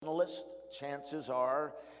fullest, chances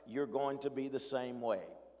are you're going to be the same way.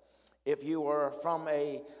 If you are from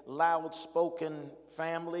a loud-spoken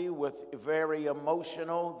family with very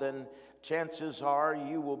emotional, then chances are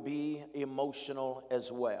you will be emotional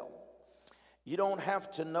as well. You don't have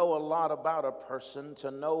to know a lot about a person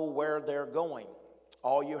to know where they're going.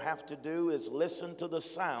 All you have to do is listen to the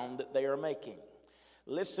sound that they are making.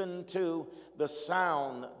 Listen to the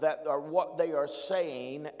sound that are what they are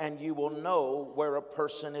saying, and you will know where a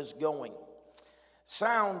person is going.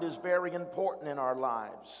 Sound is very important in our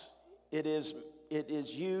lives. It is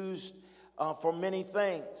used for many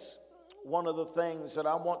things. One of the things that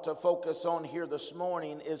I want to focus on here this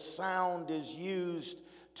morning is sound is used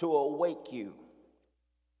to awake you.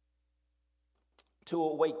 To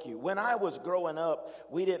awake you. When I was growing up,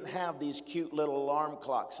 we didn't have these cute little alarm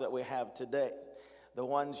clocks that we have today. The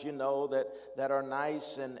ones, that are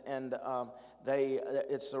nice and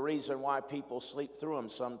it's the reason why people sleep through them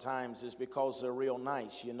sometimes is because they're real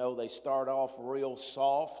nice. They start off real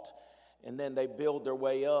soft and then they build their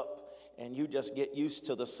way up and you just get used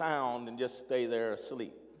to the sound and just stay there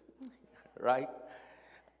asleep, right?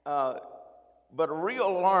 But a real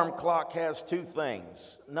alarm clock has two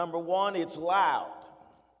things. Number one, it's loud,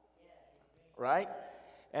 right?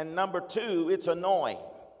 And number two, it's annoying.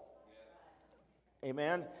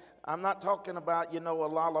 Amen. I'm not talking about, a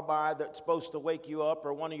lullaby that's supposed to wake you up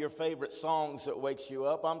or one of your favorite songs that wakes you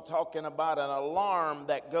up. I'm talking about an alarm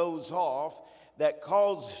that goes off that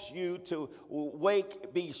causes you to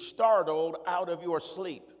be startled out of your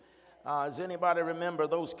sleep. Does anybody remember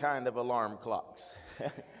those kind of alarm clocks?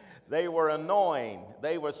 They were annoying.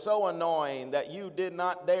 They were so annoying that you did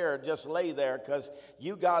not dare just lay there because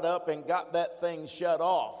you got up and got that thing shut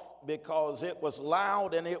off because it was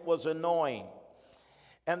loud and it was annoying.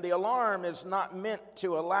 And the alarm is not meant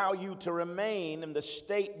to allow you to remain in the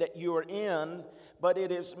state that you are in, but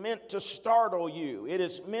it is meant to startle you. It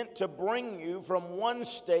is meant to bring you from one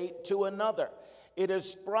state to another. It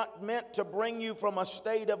is meant to bring you from a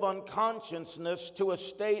state of unconsciousness to a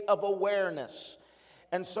state of awareness.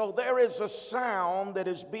 And so there is a sound that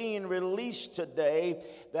is being released today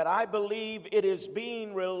that I believe it is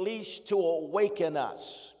being released to awaken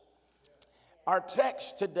us. Our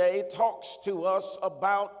text today talks to us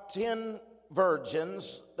about 10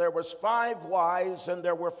 virgins. There was 5 wise and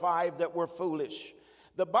there were 5 that were foolish.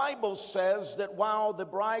 The Bible says that while the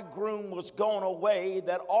bridegroom was gone away,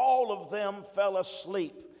 that all of them fell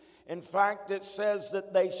asleep. In fact, it says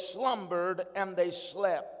that they slumbered and they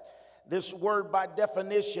slept. This word by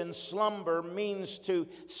definition, slumber, means to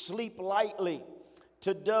sleep lightly,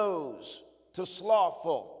 to doze, to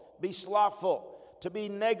be slothful. To be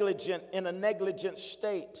negligent in a negligent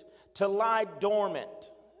state, to lie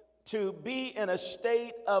dormant, to be in a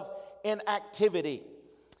state of inactivity.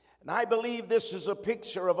 And I believe this is a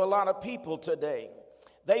picture of a lot of people today.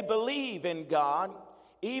 They believe in God,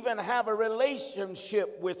 even have a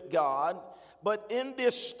relationship with God, but in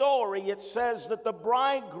this story it says that the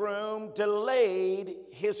bridegroom delayed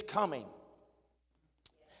his coming.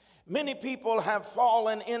 Many people have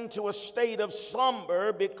fallen into a state of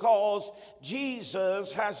slumber because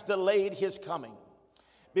Jesus has delayed his coming.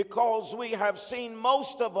 Because we have seen,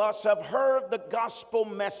 most of us have heard the gospel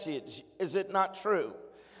message. Is it not true?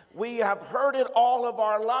 We have heard it all of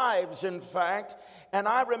our lives, in fact. And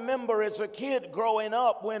I remember as a kid growing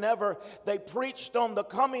up, whenever they preached on the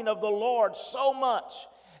coming of the Lord so much,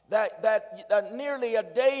 that nearly a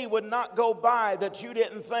day would not go by that you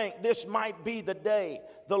didn't think this might be the day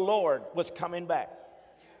the Lord was coming back.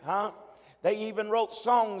 They even wrote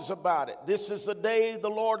songs about it. This is the day the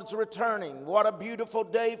Lord's returning. What a beautiful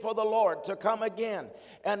day for the Lord to come again.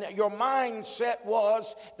 And your mindset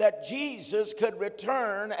was that Jesus could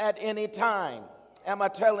return at any time. Am I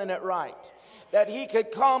telling it right? That he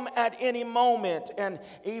could come at any moment. And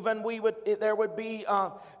even there would be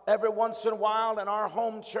every once in a while in our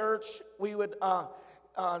home church,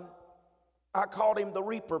 I called him the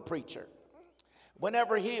Reaper Preacher.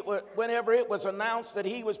 Whenever it was announced that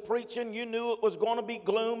he was preaching, you knew it was going to be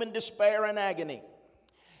gloom and despair and agony.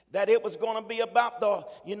 That it was going to be about the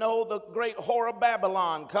great whore of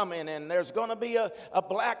Babylon coming, and there's going to be a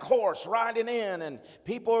black horse riding in, and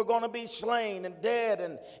people are going to be slain and dead,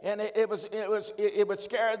 and it would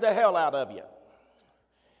scare the hell out of you.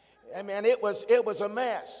 I mean, it was a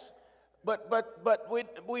mess. But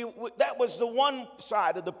that was the one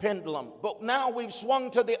side of the pendulum. But now we've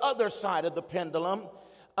swung to the other side of the pendulum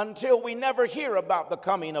until we never hear about the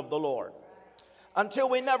coming of the Lord. Until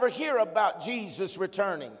we never hear about Jesus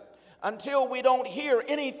returning. Until we don't hear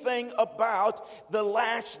anything about the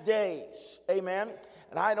last days. Amen.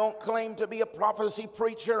 And I don't claim to be a prophecy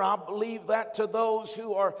preacher. I believe that to those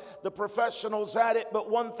who are the professionals at it. But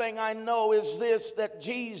one thing I know is this, that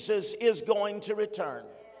Jesus is going to return.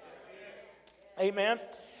 Amen.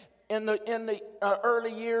 In the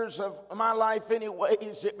early years of my life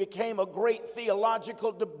anyways, it became a great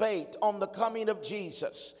theological debate on the coming of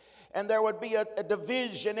Jesus. And there would be a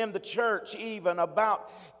division in the church even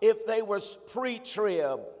about if they was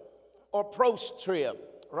pre-trib or post-trib,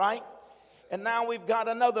 right? And now we've got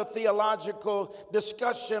another theological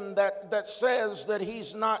discussion that says that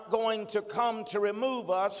he's not going to come to remove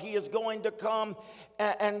us. He is going to come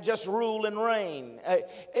and just rule and reign.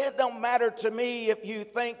 It don't matter to me if you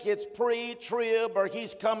think it's pre-trib or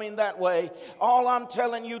he's coming that way. All I'm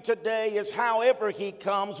telling you today is however he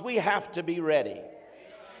comes, we have to be ready.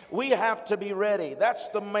 We have to be ready. That's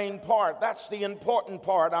the main part. That's the important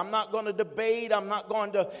part. I'm not going to debate. I'm not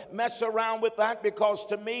going to mess around with that because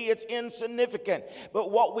to me it's insignificant.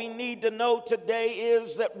 But what we need to know today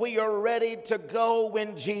is that we are ready to go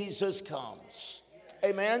when Jesus comes.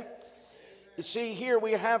 Amen. You see, here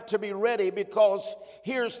we have to be ready because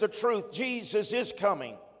here's the truth. Jesus is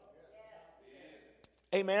coming.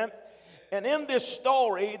 Amen. And in this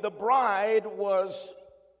story, the bride was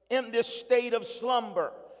in this state of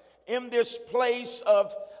slumber, in this place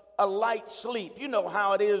of a light sleep. You know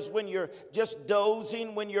how it is when you're just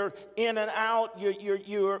dozing, when you're in and out,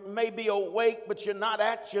 you're maybe awake, but you're not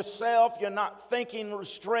at yourself. You're not thinking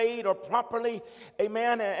straight or properly.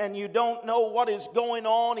 Amen. And you don't know what is going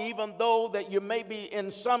on, even though that you may be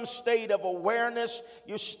in some state of awareness.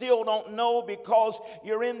 You still don't know because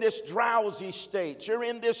you're in this drowsy state. You're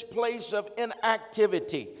in this place of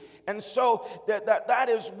inactivity. And so that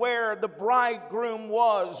is where the bridegroom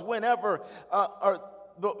was whenever,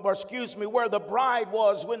 where the bride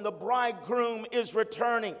was when the bridegroom is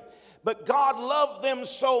returning. But God loved them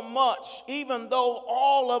so much, even though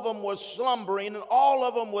all of them was slumbering and all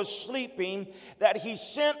of them was sleeping, that he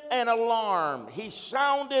sent an alarm. He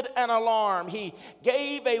sounded an alarm. He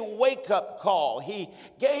gave a wake-up call. He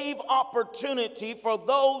gave opportunity for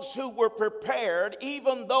those who were prepared,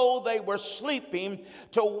 even though they were sleeping,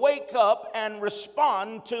 to wake up and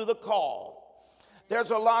respond to the call. There's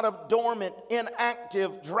a lot of dormant,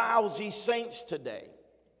 inactive, drowsy saints today.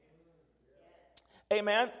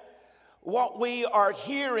 Amen. What we are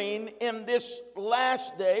hearing in this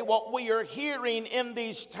last day, what we are hearing in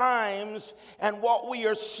these times, and what we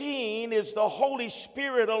are seeing is the Holy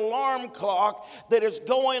Spirit alarm clock that is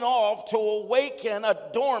going off to awaken a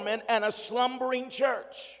dormant and a slumbering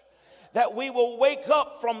church. That we will wake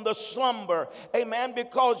up from the slumber, amen,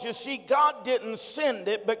 because you see, God didn't send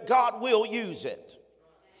it, but God will use it.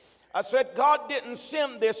 I said God didn't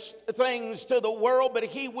send these things to the world, but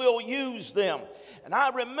he will use them. And I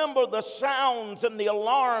remember the sounds and the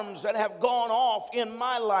alarms that have gone off in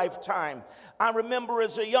my lifetime. I remember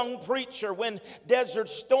as a young preacher when Desert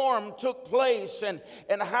Storm took place and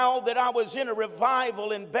how that I was in a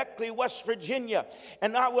revival in Beckley, West Virginia.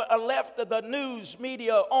 And I left the news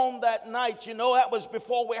media on that night. You know, that was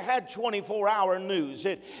before we had 24-hour news.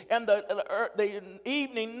 And the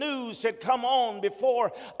evening news had come on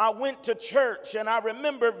before I went to church. And I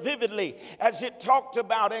remember vividly as it talked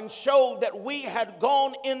about and showed that we had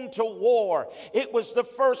gone into war. It was the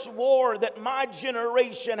first war that my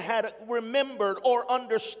generation had remembered or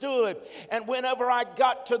understood. And whenever I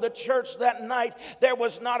got to the church that night, there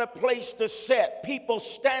was not a place to sit. People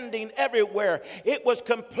standing everywhere. It was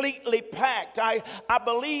completely packed. I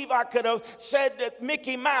believe I could have said that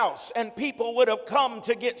Mickey Mouse and people would have come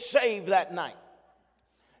to get saved that night.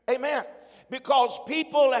 Amen. Because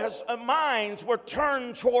people's minds were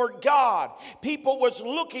turned toward God. People was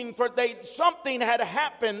looking for, something had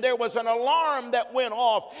happened. There was an alarm that went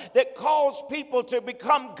off that caused people to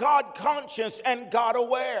become God conscious and God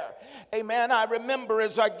aware. Amen. I remember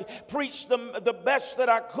as I preached the best that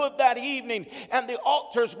I could that evening, and the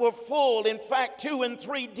altars were full. In fact, 2 and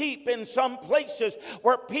 3 deep in some places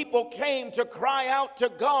where people came to cry out to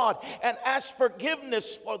God and ask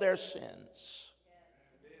forgiveness for their sins.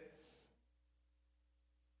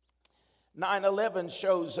 9/11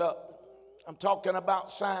 shows up. I'm talking about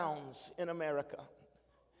sounds in America.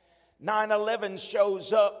 9/11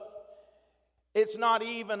 shows up. It's not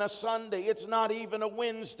even a Sunday. It's not even a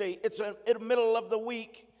Wednesday. It's in the middle of the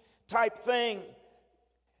week type thing.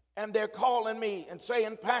 And they're calling me and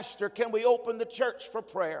saying, Pastor, can we open the church for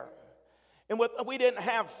prayer? And we didn't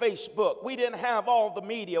have Facebook. We didn't have all the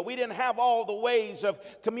media. We didn't have all the ways of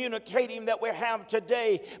communicating that we have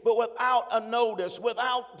today. But without a notice,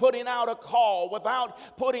 without putting out a call,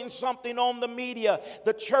 without putting something on the media,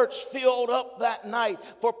 the church filled up that night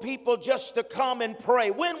for people just to come and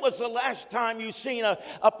pray. When was the last time you seen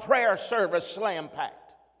a prayer service slam-packed?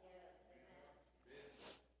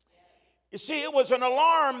 You see, it was an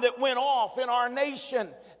alarm that went off in our nation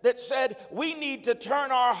that said we need to turn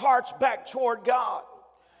our hearts back toward God.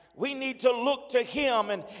 We need to look to Him.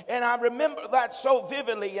 And I remember that so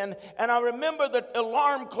vividly. And I remember the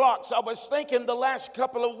alarm clocks. I was thinking the last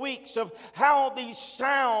couple of weeks of how this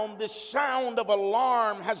sound of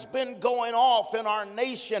alarm has been going off in our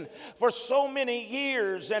nation for so many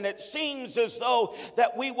years. And it seems as though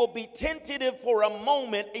that we will be tentative for a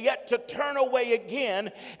moment, yet to turn away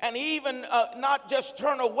again. And even not just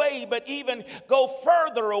turn away, but even go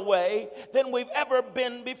further away than we've ever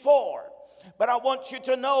been before. But I want you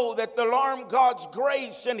to know that the alarm, God's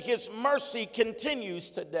grace and His mercy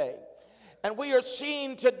continues today. And we are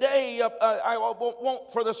seeing today, I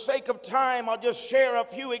won't, for the sake of time, I'll just share a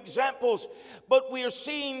few examples. But we are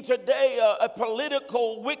seeing today a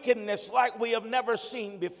political wickedness like we have never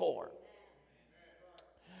seen before.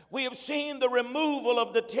 We have seen the removal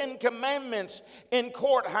of the 10 Commandments in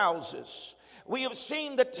courthouses. We have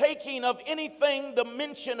seen the taking of anything, the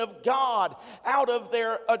mention of God, out of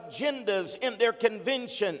their agendas in their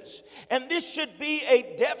conventions. And this should be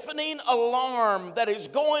a deafening alarm that is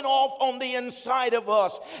going off on the inside of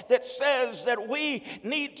us that says that we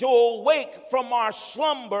need to awake from our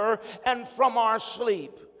slumber and from our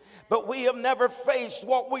sleep. But we have never faced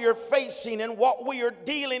what we are facing and what we are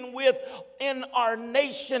dealing with in our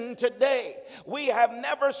nation today. We have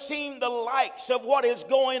never seen the likes of what is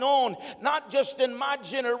going on, not just in my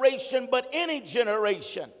generation, but any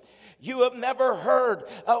generation. You have never heard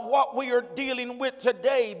of what we are dealing with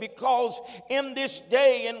today, because in this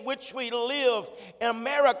day in which we live,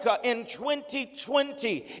 America in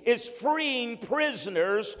 2020 is freeing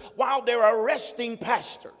prisoners while they're arresting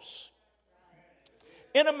pastors.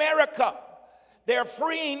 In America, they're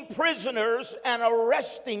freeing prisoners and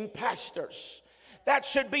arresting pastors. That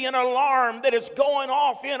should be an alarm that is going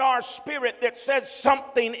off in our spirit that says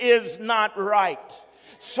something is not right.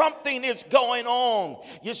 Something is going on.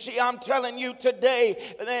 You see, I'm telling you today,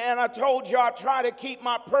 and I told you I try to keep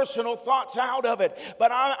my personal thoughts out of it,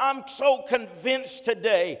 but I'm so convinced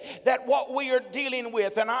today that what we are dealing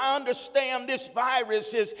with, and I understand this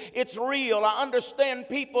virus it's real. I understand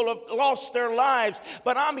people have lost their lives,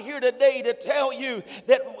 but I'm here today to tell you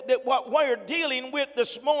that what we're dealing with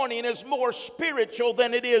this morning is more spiritual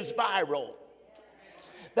than it is viral.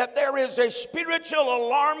 That there is a spiritual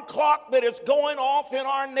alarm clock that is going off in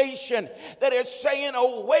our nation that is saying,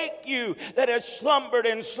 awake you that has slumbered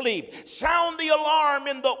in sleep. Sound the alarm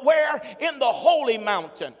in the holy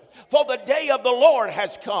mountain. For the day of the Lord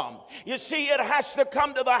has come. You see, it has to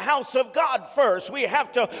come to the house of God first. We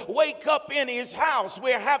have to wake up in His house.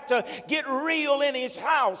 We have to get real in His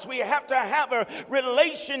house. We have to have a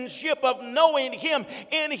relationship of knowing Him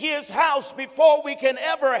in His house before we can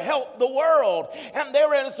ever help the world. And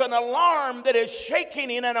there is an alarm that is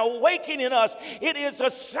shaking and awakening us. It is a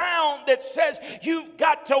sound that says you've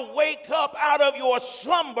got to wake up out of your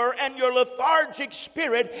slumber and your lethargic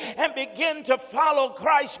spirit and begin to follow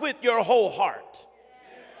Christ with your whole heart.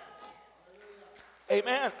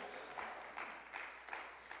 Amen.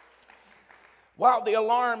 While the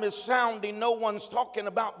alarm is sounding, no one's talking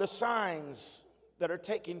about the signs that are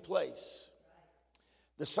taking place.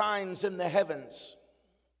 The signs in the heavens.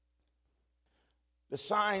 The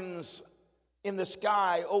signs in the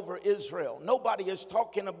sky over Israel. Nobody is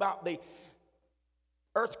talking about the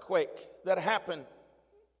earthquake that happened.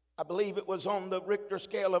 I believe it was on the Richter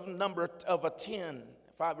scale of a 10.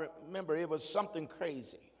 If I remember, it was something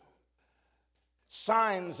crazy.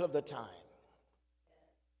 Signs of the time.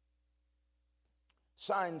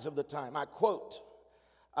 Signs of the time. I quote,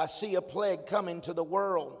 I see a plague coming to the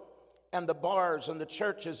world, and the bars and the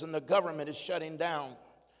churches and the government is shutting down.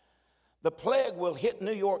 The plague will hit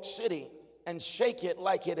New York City and shake it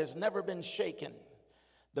like it has never been shaken.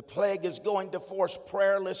 The plague is going to force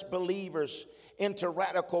prayerless believers into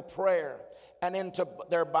radical prayer and into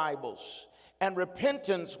their Bibles. And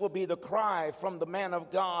repentance will be the cry from the man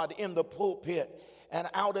of God in the pulpit. And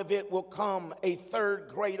out of it will come a third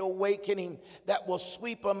great awakening that will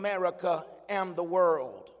sweep America and the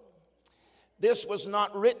world. This was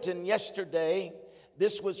not written yesterday.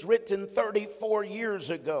 This was written 34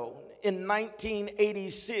 years ago in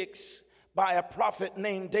 1986 by a prophet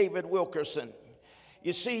named David Wilkerson.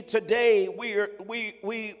 You see, today we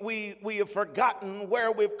have forgotten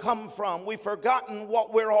where we've come from. We've forgotten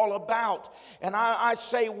what we're all about. And I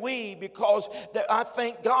say we because I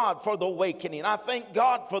thank God for the awakening. I thank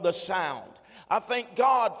God for the sound. I thank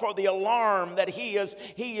God for the alarm that He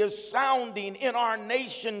is sounding in our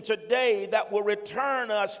nation today that will return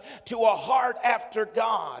us to a heart after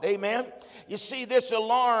God. Amen. You see, this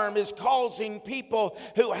alarm is causing people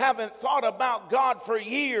who haven't thought about God for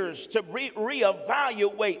years to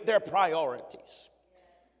reevaluate their priorities.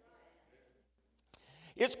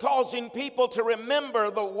 It's causing people to remember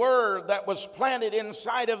the word that was planted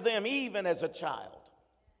inside of them even as a child.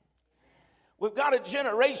 We've got a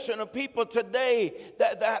generation of people today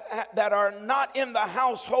that are not in the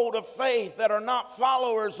household of faith, that are not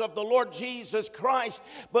followers of the Lord Jesus Christ,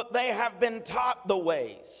 but they have been taught the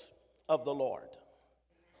ways of the Lord.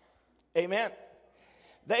 Amen.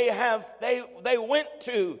 They went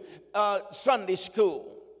to Sunday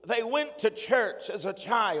school. They went to church as a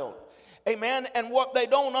child. Amen. And what they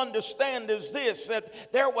don't understand is this,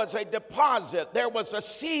 that there was a deposit, there was a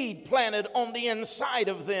seed planted on the inside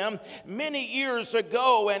of them many years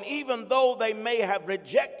ago. And even though they may have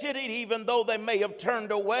rejected it, even though they may have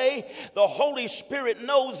turned away, the Holy Spirit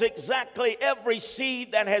knows exactly every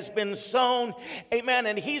seed that has been sown. Amen.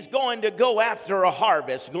 And He's going to go after a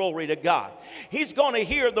harvest. Glory to God. He's going to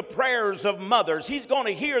hear the prayers of mothers. He's going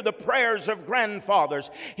to hear the prayers of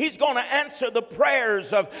grandfathers. He's going to answer the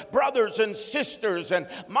prayers of brothers and sisters and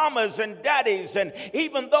mamas and daddies. And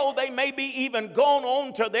even though they may be even gone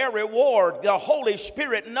on to their reward, the Holy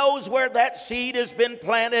Spirit knows where that seed has been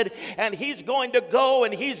planted, and He's going to go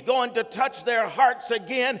and He's going to touch their hearts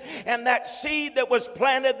again. And that seed that was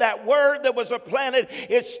planted, that word that was planted,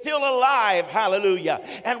 is still alive. Hallelujah.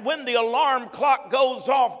 And when the alarm clock goes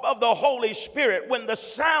off of the Holy Spirit, when the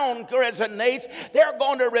sound resonates, they're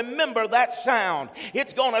going to remember that sound.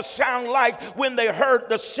 It's going to sound like when they heard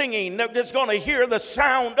the singing. It's going to hear the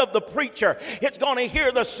sound of the preacher. It's going to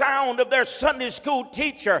hear the sound of their Sunday school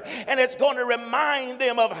teacher. And it's going to remind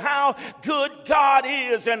them of how good God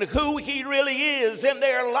is and who He really is in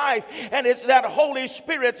their life. And it's that Holy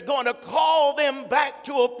Spirit's going to call them back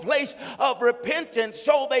to a place of repentance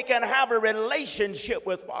so they can have a relationship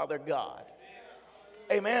with Father God.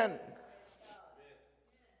 Amen.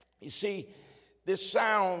 You see, this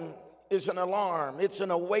sound is an alarm. It's an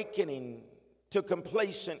awakening to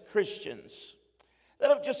complacent Christians that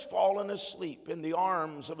have just fallen asleep in the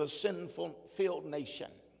arms of a sinful-filled nation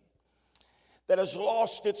that has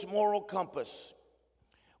lost its moral compass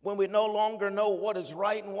when we no longer know what is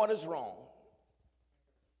right and what is wrong,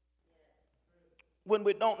 when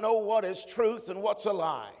we don't know what is truth and what's a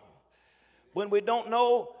lie, when we don't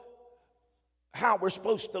know how we're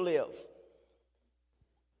supposed to live.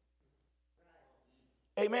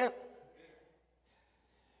 Amen.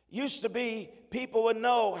 Used to be people would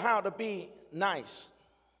know how to be nice.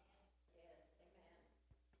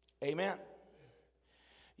 Amen.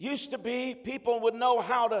 Used to be people would know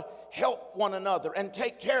how to help one another and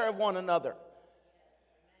take care of one another.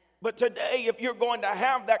 But today, if you're going to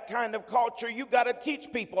have that kind of culture, you got to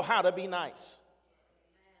teach people how to be nice.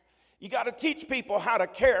 You got to teach people how to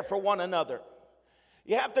care for one another.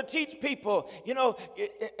 You have to teach people,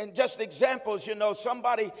 and just examples,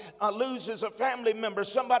 somebody loses a family member,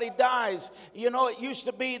 somebody dies. It used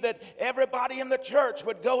to be that everybody in the church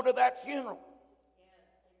would go to that funeral.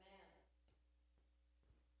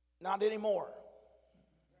 Not anymore.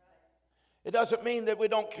 It doesn't mean that we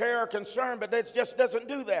don't care or concern, but that just doesn't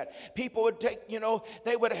do that. People would take,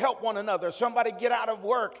 they would help one another. Somebody get out of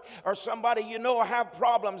work or somebody, have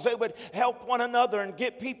problems. They would help one another and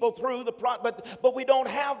get people through the problem. But we don't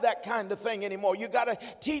have that kind of thing anymore. You got to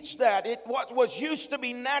teach that. What was used to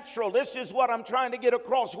be natural, this is what I'm trying to get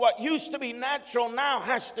across. What used to be natural now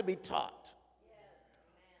has to be taught.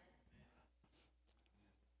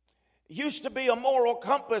 Used to be a moral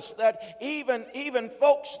compass that even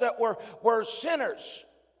folks that were sinners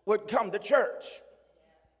would come to church.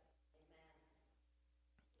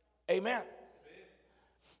 Amen.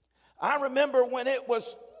 I remember when it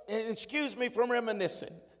was, and excuse me from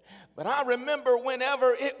reminiscing, but I remember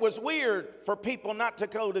whenever it was weird for people not to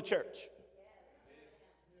go to church.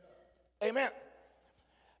 Amen.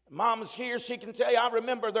 Mom's here, she can tell you. I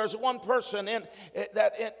remember there's one person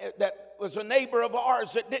that was a neighbor of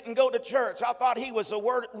ours that didn't go to church. I thought he was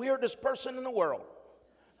the weirdest person in the world.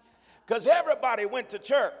 Because everybody went to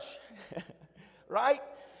church, right?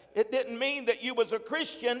 It didn't mean that you was a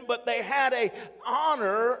Christian, but they had a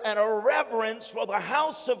honor and a reverence for the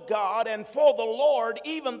house of God and for the Lord,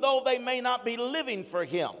 even though they may not be living for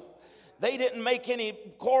Him. They didn't make any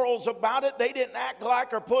quarrels about it. They didn't act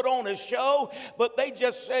like or put on a show, but they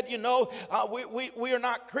just said, we are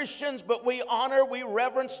not Christians, but we honor, we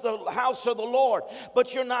reverence the house of the Lord.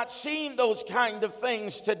 But you're not seeing those kind of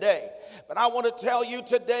things today. But I want to tell you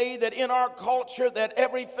today that in our culture that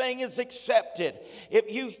everything is accepted.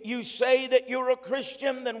 If you say that you're a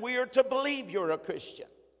Christian, then we are to believe you're a Christian,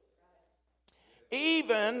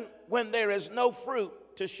 even when there is no fruit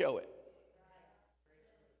to show it.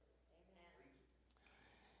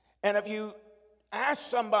 And if you ask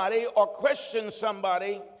somebody or question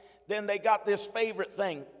somebody, then they got this favorite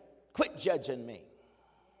thing: quit judging me.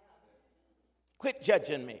 Quit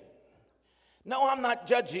judging me. No, I'm not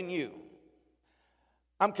judging you.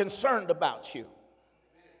 I'm concerned about you.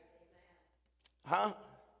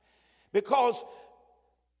 Because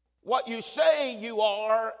what you say you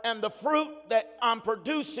are and the fruit that I'm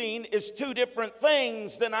producing is two different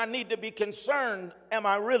things. Then I need to be concerned, am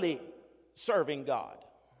I really serving God?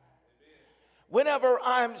 Whenever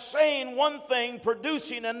I'm saying one thing,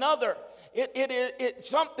 producing another,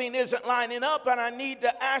 something isn't lining up, and I need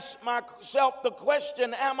to ask myself the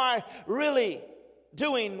question, am I really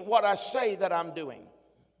doing what I say that I'm doing?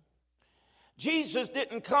 Jesus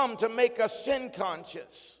didn't come to make us sin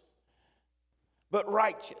conscious, but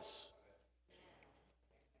righteous.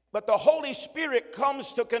 But the Holy Spirit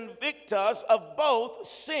comes to convict us of both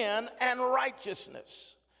sin and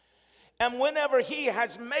righteousness. And whenever He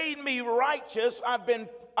has made me righteous, I've been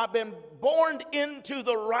born into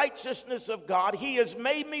the righteousness of God. He has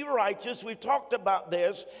made me righteous. We've talked about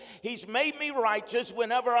this. He's made me righteous.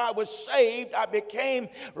 Whenever I was saved, I became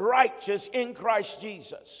righteous in Christ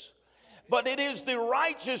Jesus. But it is the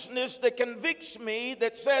righteousness that convicts me,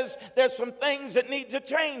 that says there's some things that need to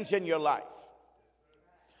change in your life.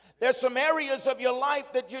 There's some areas of your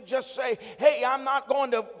life that you just say, hey, I'm not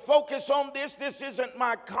going to focus on this. This isn't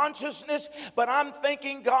my consciousness, but I'm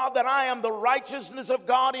thanking God that I am the righteousness of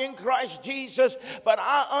God in Christ Jesus. But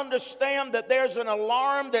I understand that there's an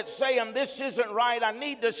alarm that's saying this isn't right. I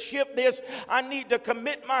need to shift this. I need to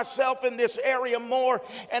commit myself in this area more.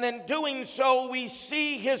 And in doing so, we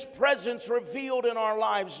see His presence revealed in our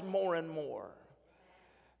lives more and more.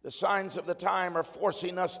 The signs of the time are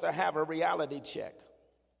forcing us to have a reality check.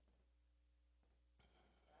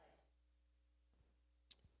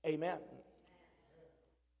 Amen.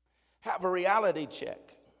 Have a reality check.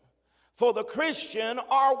 For the Christian,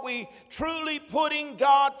 are we truly putting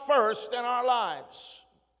God first in our lives?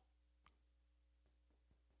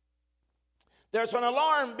 There's an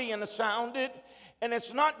alarm being sounded, and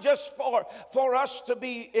it's not just for us to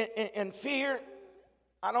be in fear.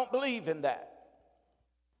 I don't believe in that.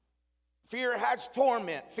 Fear has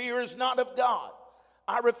torment. Fear is not of God.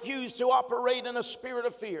 I refuse to operate in a spirit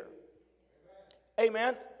of fear.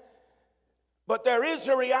 Amen. But there is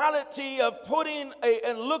a reality of putting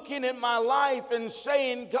and looking in my life and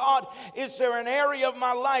saying, God, is there an area of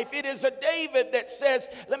my life? It is a David that says,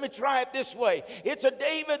 let me try it this way. It's a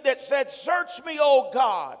David that said, search me, O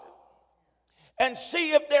God, and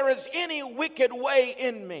see if there is any wicked way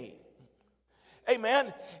in me.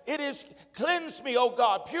 Amen. It is cleanse me, O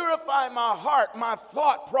God. Purify my heart, my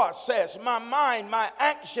thought process, my mind, my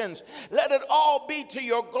actions. Let it all be to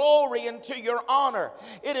your glory and to your honor.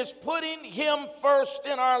 It is putting Him first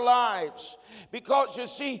in our lives. Because you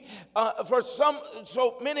see,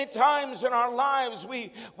 so many times in our lives,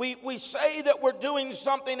 we say that we're doing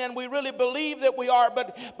something and we really believe that we are,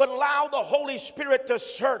 but allow the Holy Spirit to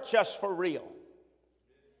search us for real.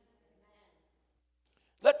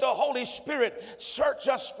 Let the Holy Spirit search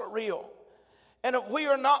us for real. And if we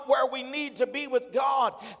are not where we need to be with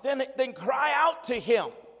God, then cry out to Him.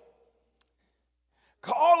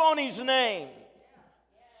 Call on His name.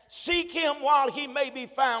 Seek Him while He may be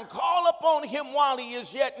found. Call upon Him while He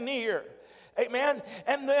is yet near. Amen.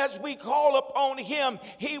 And as we call upon Him,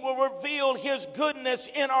 He will reveal His goodness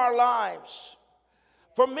in our lives.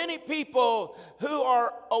 For many people who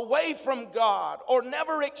are away from God or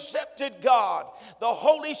never accepted God, the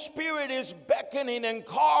Holy Spirit is beckoning and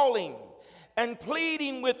calling and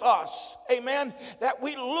pleading with us, amen, that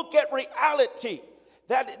we look at reality,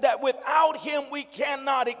 that without Him we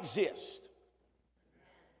cannot exist.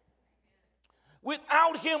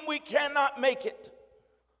 Without Him we cannot make it.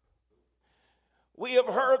 We have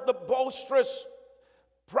heard the boisterous,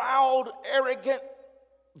 proud, arrogant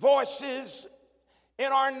voices in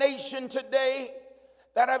our nation today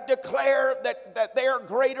that have declared that they are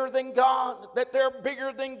greater than God, that they're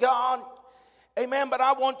bigger than God. Amen. But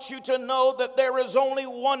I want you to know that there is only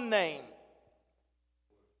one name.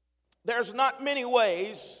 There's not many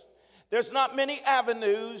ways. There's not many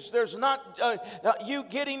avenues. There's not you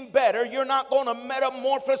getting better. You're not going to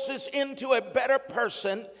metamorphosis into a better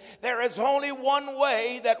person. There is only one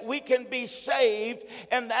way that we can be saved,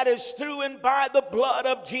 and that is through and by the blood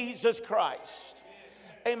of Jesus Christ.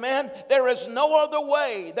 Amen. There is no other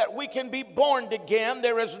way that we can be born again.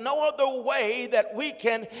 There is no other way that we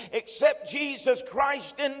can accept Jesus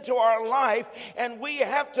Christ into our life. And we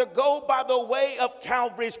have to go by the way of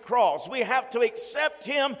Calvary's cross. We have to accept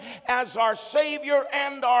Him as our Savior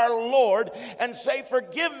and our Lord and say,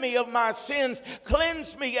 forgive me of my sins,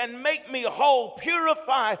 cleanse me and make me whole,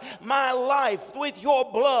 purify my life with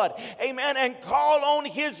your blood. Amen. And call on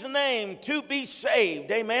His name to be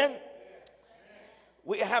saved. Amen.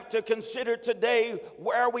 We have to consider today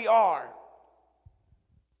where we are,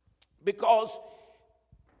 because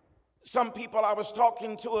some people, I was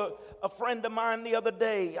talking to a friend of mine the other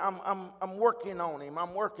day. I'm working on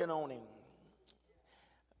him,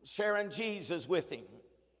 sharing Jesus with him.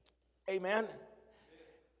 Amen.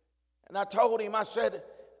 And I told him, I said,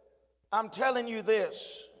 I'm telling you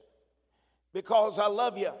this because I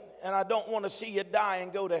love you and I don't want to see you die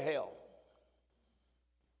and go to hell.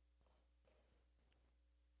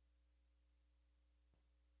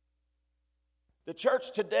 The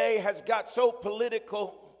church today has got so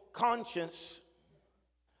political conscious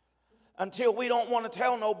until we don't want to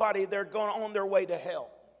tell nobody they're going on their way to hell.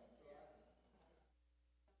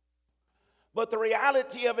 But the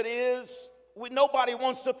reality of it is, nobody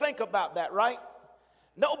wants to think about that, right?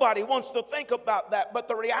 Nobody wants to think about that. But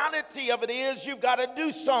the reality of it is, you've got to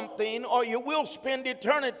do something or you will spend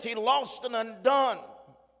eternity lost and undone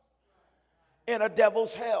in a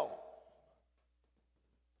devil's hell.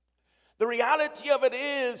 The reality of it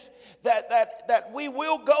is that we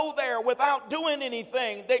will go there without doing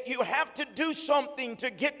anything, that you have to do something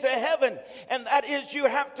to get to heaven, and that is you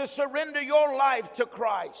have to surrender your life to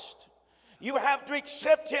Christ. You have to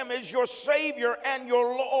accept Him as your Savior and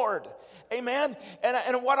your Lord. Amen.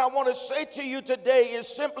 And what I want to say to you today is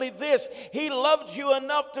simply this: He loved you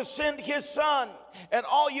enough to send His Son. And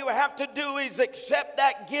all you have to do is accept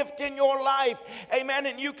that gift in your life. Amen.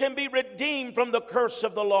 And you can be redeemed from the curse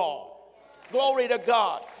of the law. Glory to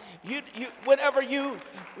God.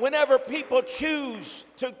 Whenever people choose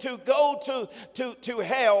to go to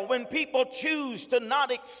hell, when people choose to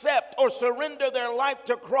not accept or surrender their life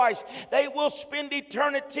to Christ, they will spend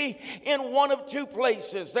eternity in one of two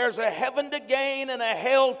places. There's a heaven to gain and a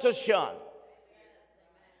hell to shun.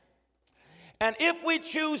 And if we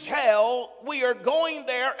choose hell, we are going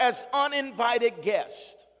there as uninvited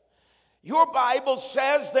guests. Your Bible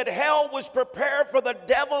says that hell was prepared for the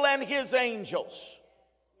devil and his angels.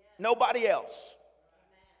 Nobody else.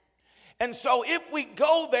 And so if we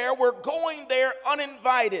go there, we're going there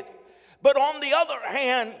uninvited. But on the other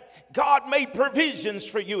hand, God made provisions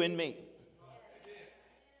for you and me.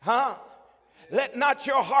 Let not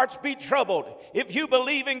your hearts be troubled. If you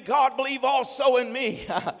believe in God, believe also in me.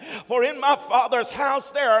 For in my Father's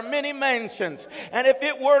house there are many mansions. And if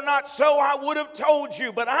it were not so, I would have told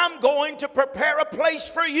you. But I'm going to prepare a place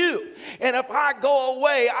for you. And if I go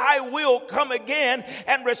away, I will come again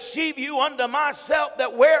and receive you unto myself,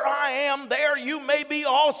 that where I am, there you may be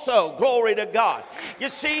also. Glory to God. You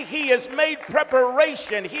see, He has made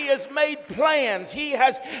preparation. He has made plans. He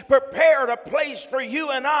has prepared a place for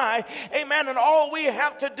you and I. Amen. And all we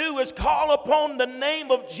have to do is call upon the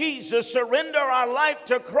name of Jesus, surrender our life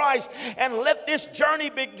to Christ, and let this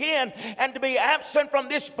journey begin. And to be absent from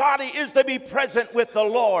this body is to be present with the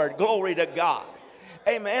Lord. Glory to God.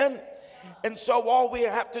 Amen. And so all we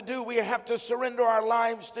have to do, we have to surrender our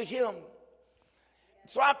lives to Him.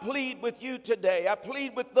 So I plead with you today. I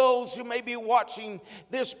plead with those who may be watching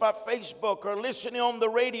this by Facebook or listening on the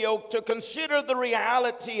radio to consider the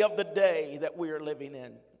reality of the day that we are living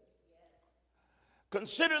in.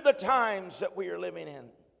 Consider the times that we are living in.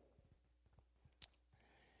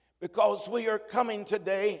 Because we are coming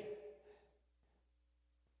today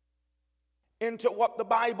into what the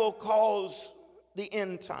Bible calls the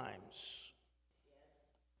end times,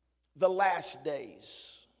 the last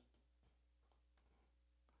days.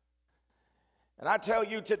 And I tell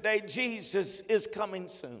you today, Jesus is coming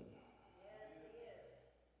soon.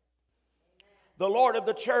 The Lord of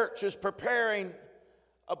the church is preparing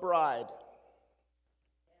a bride.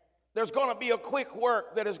 There's going to be a quick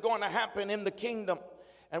work that is going to happen in the kingdom.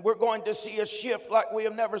 And we're going to see a shift like we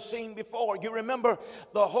have never seen before. You remember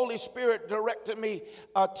the Holy Spirit directed me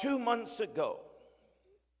 2 months ago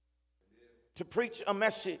to preach a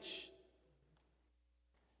message,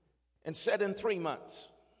 and said in 3 months.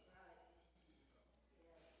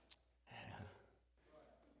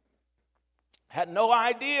 Had no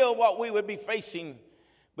idea what we would be facing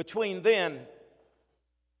between then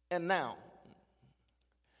and now.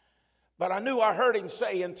 But I knew I heard him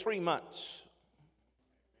say in 3 months.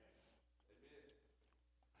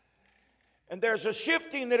 And there's a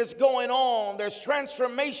shifting that is going on. There's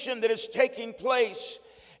transformation that is taking place.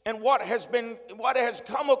 And what has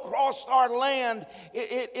come across our land,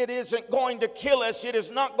 it isn't going to kill us. It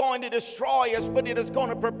is not going to destroy us, but it is going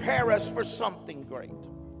to prepare us for something great.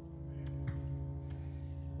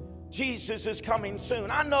 Jesus is coming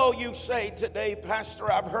soon. I know you say today,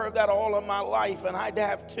 Pastor, I've heard that all of my life, and I'd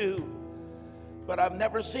have too. But I've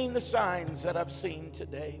never seen the signs that I've seen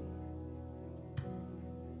today.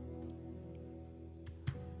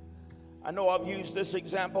 I know I've used this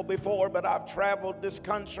example before, but I've traveled this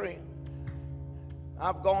country.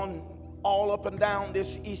 I've gone all up and down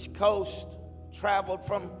this East Coast, traveled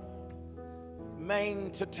from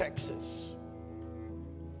Maine to Texas.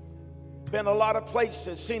 Been a lot of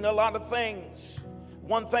places, seen a lot of things.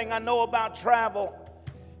 One thing I know about travel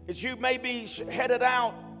is you may be headed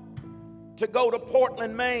out to go to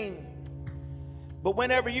Portland, Maine. But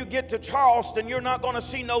whenever you get to Charleston, you're not going to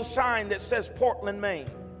see no sign that says Portland, Maine.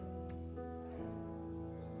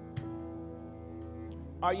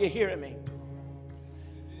 Are you hearing me?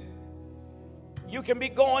 You can be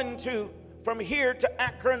going from here to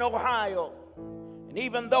Akron, Ohio. And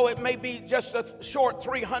even though it may be just a short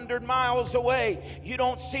 300 miles away, you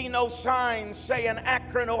don't see no signs saying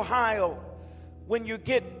Akron, Ohio when you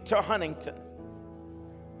get to Huntington.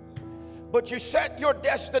 But you set your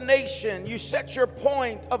destination, you set your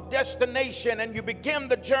point of destination, and you begin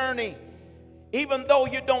the journey, even though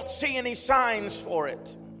you don't see any signs for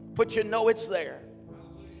it, but you know it's there.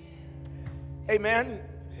 Amen.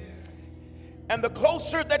 And the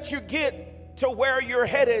closer that you get to where you're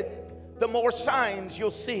headed, the more signs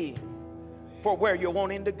you'll see for where you're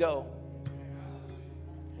wanting to go.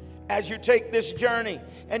 As you take this journey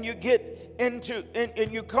and you get and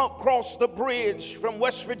you cross the bridge from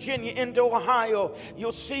West Virginia into Ohio,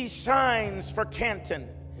 you'll see signs for Canton.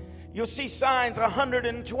 You'll see signs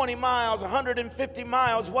 120 miles, 150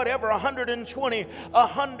 miles, whatever, 120,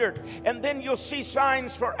 100. And then you'll see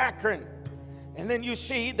signs for Akron. And then you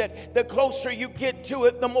see that the closer you get to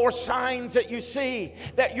it, the more signs that you see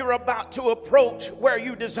that you're about to approach where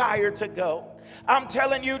you desire to go. I'm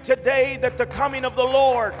telling you today that the coming of the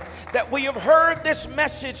Lord, that we have heard this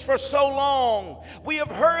message for so long. We have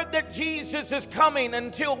heard that Jesus is coming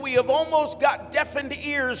until we have almost got deafened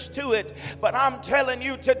ears to it. But I'm telling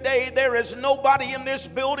you today, there is nobody in this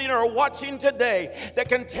building or watching today that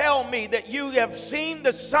can tell me that you have seen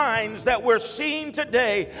the signs that we're seeing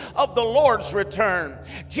today of the Lord's return.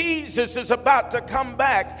 Jesus is about to come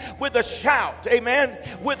back with a shout, amen,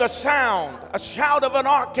 with a sound, a shout of an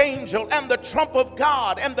archangel and the trump of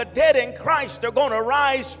God, and the dead in Christ are going to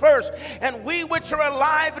rise first, and we which are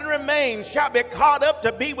alive and remain shall be caught up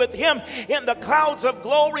to be with him in the clouds of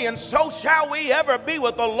glory, and so shall we ever be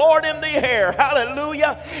with the Lord in the air.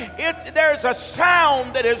 Hallelujah. There's a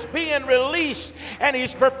sound that is being released, and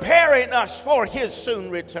he's preparing us for his soon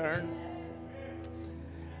return.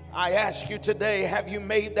 I ask you today, have you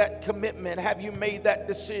made that commitment? Have you made that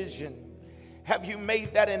decision? Have you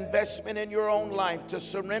made that investment in your own life to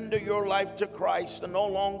surrender your life to Christ, and no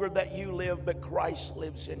longer that you live, but Christ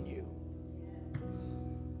lives in you?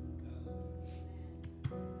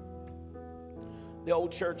 The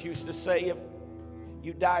old church used to say, if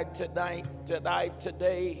you died today,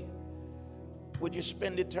 would you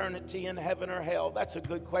spend eternity in heaven or hell? That's a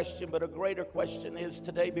good question, but a greater question is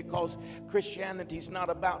today, because Christianity's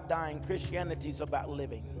not about dying. Christianity's about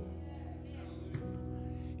living.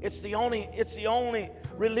 It's the only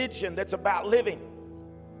religion that's about living.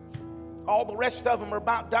 All the rest of them are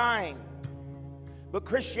about dying. But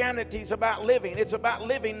Christianity's about living. It's about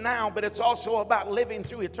living now, but it's also about living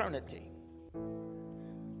through eternity.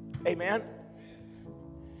 Amen.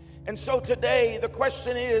 And so today the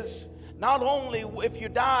question is, not only if you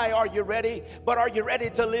die are you ready, but are you ready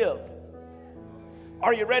to live?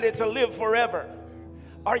 Are you ready to live forever?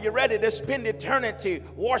 Are you ready to spend eternity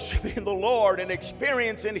worshiping the Lord and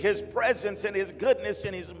experiencing his presence and his goodness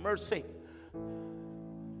and his mercy?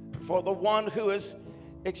 For the one who has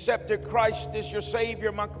accepted Christ as your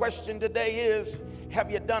Savior, my question today is,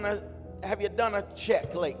 have you done a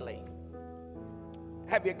check lately?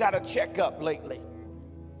 Have you got a checkup lately?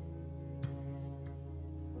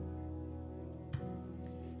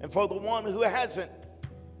 And for the one who hasn't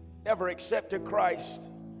ever accepted Christ,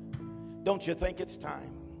 don't you think it's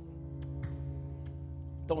time?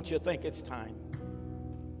 Don't you think it's time?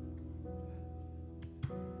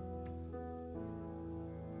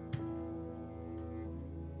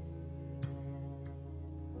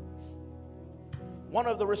 One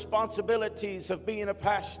of the responsibilities of being a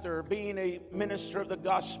pastor, being a minister of the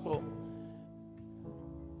gospel,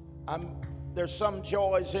 there's some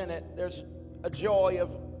joys in it. There's a joy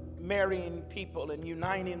of marrying people and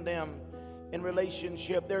uniting them in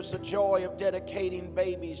relationship. There's a joy of dedicating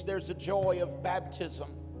babies. There's a joy of baptism.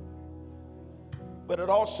 But it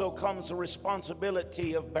also comes a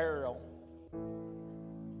responsibility of burial.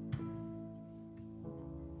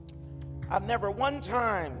 I've never one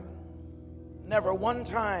time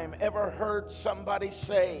ever heard somebody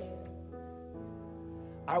say,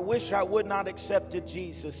 I wish I would not accepted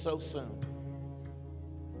Jesus so soon.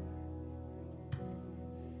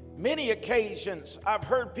 Many occasions I've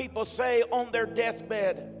heard people say on their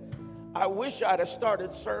deathbed, I wish I'd have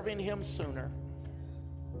started serving him sooner.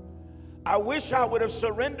 I wish I would have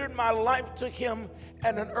surrendered my life to him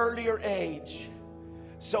at an earlier age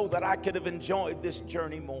so that I could have enjoyed this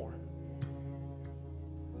journey more.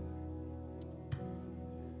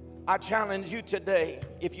 I challenge you today,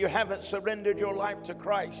 if you haven't surrendered your life to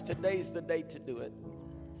Christ, today's the day to do it.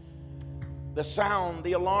 The sound,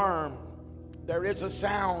 the alarm, there is a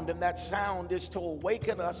sound, and that sound is to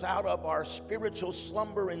awaken us out of our spiritual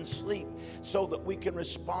slumber and sleep so that we can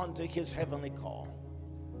respond to his heavenly call.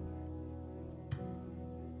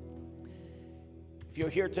 If you're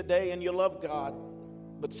here today and you love God,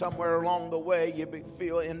 but somewhere along the way you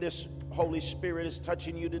feel in this Holy Spirit is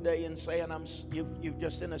touching you today and saying, you're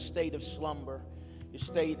just in a state of slumber. You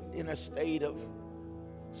stayed in a state of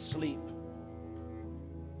sleep,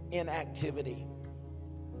 inactivity.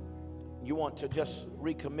 You want to just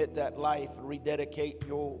recommit that life, rededicate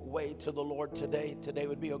your way to the Lord today. Today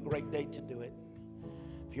would be a great day to do it.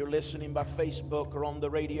 If you're listening by Facebook or on the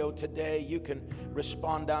radio today, you can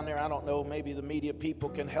respond down there. I don't know, maybe the media people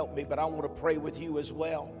can help me, but I want to pray with you as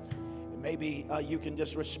well. Maybe you can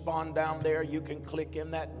just respond down there. You can click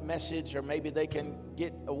in that message, or maybe they can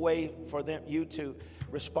get a way for you to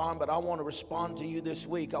respond. But I want to respond to you this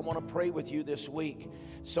week. I want to pray with you this week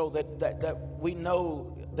so that we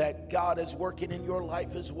know that God is working in your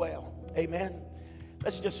life as well. Amen.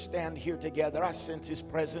 Let's just stand here together. I sense his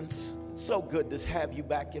presence. It's so good to have you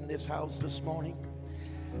back in this house this morning.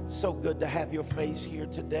 So good to have your face here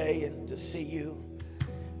today and to see you.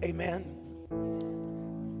 Amen.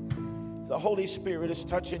 The Holy Spirit is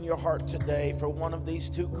touching your heart today for one of these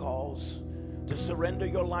two calls, to surrender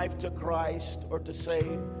your life to Christ or to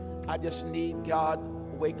say, I just need God,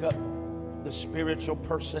 wake up the spiritual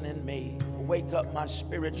person in me, wake up my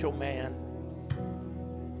spiritual man,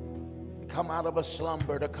 come out of a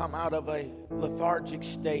slumber, to come out of a lethargic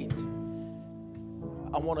state.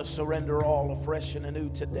 I want to surrender all afresh and anew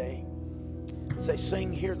today. Say,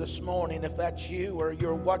 sing here this morning if that's you, or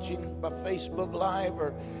you're watching by Facebook Live,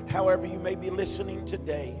 or however you may be listening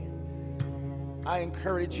today. I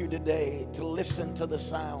encourage you today to listen to the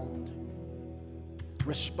sound,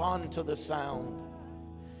 respond to the sound,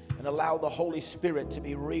 and allow the Holy Spirit to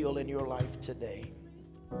be real in your life today.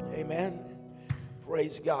 Amen.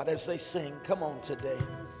 Praise God. As they sing, come on today.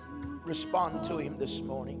 Respond to him this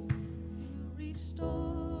morning.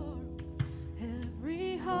 Restore.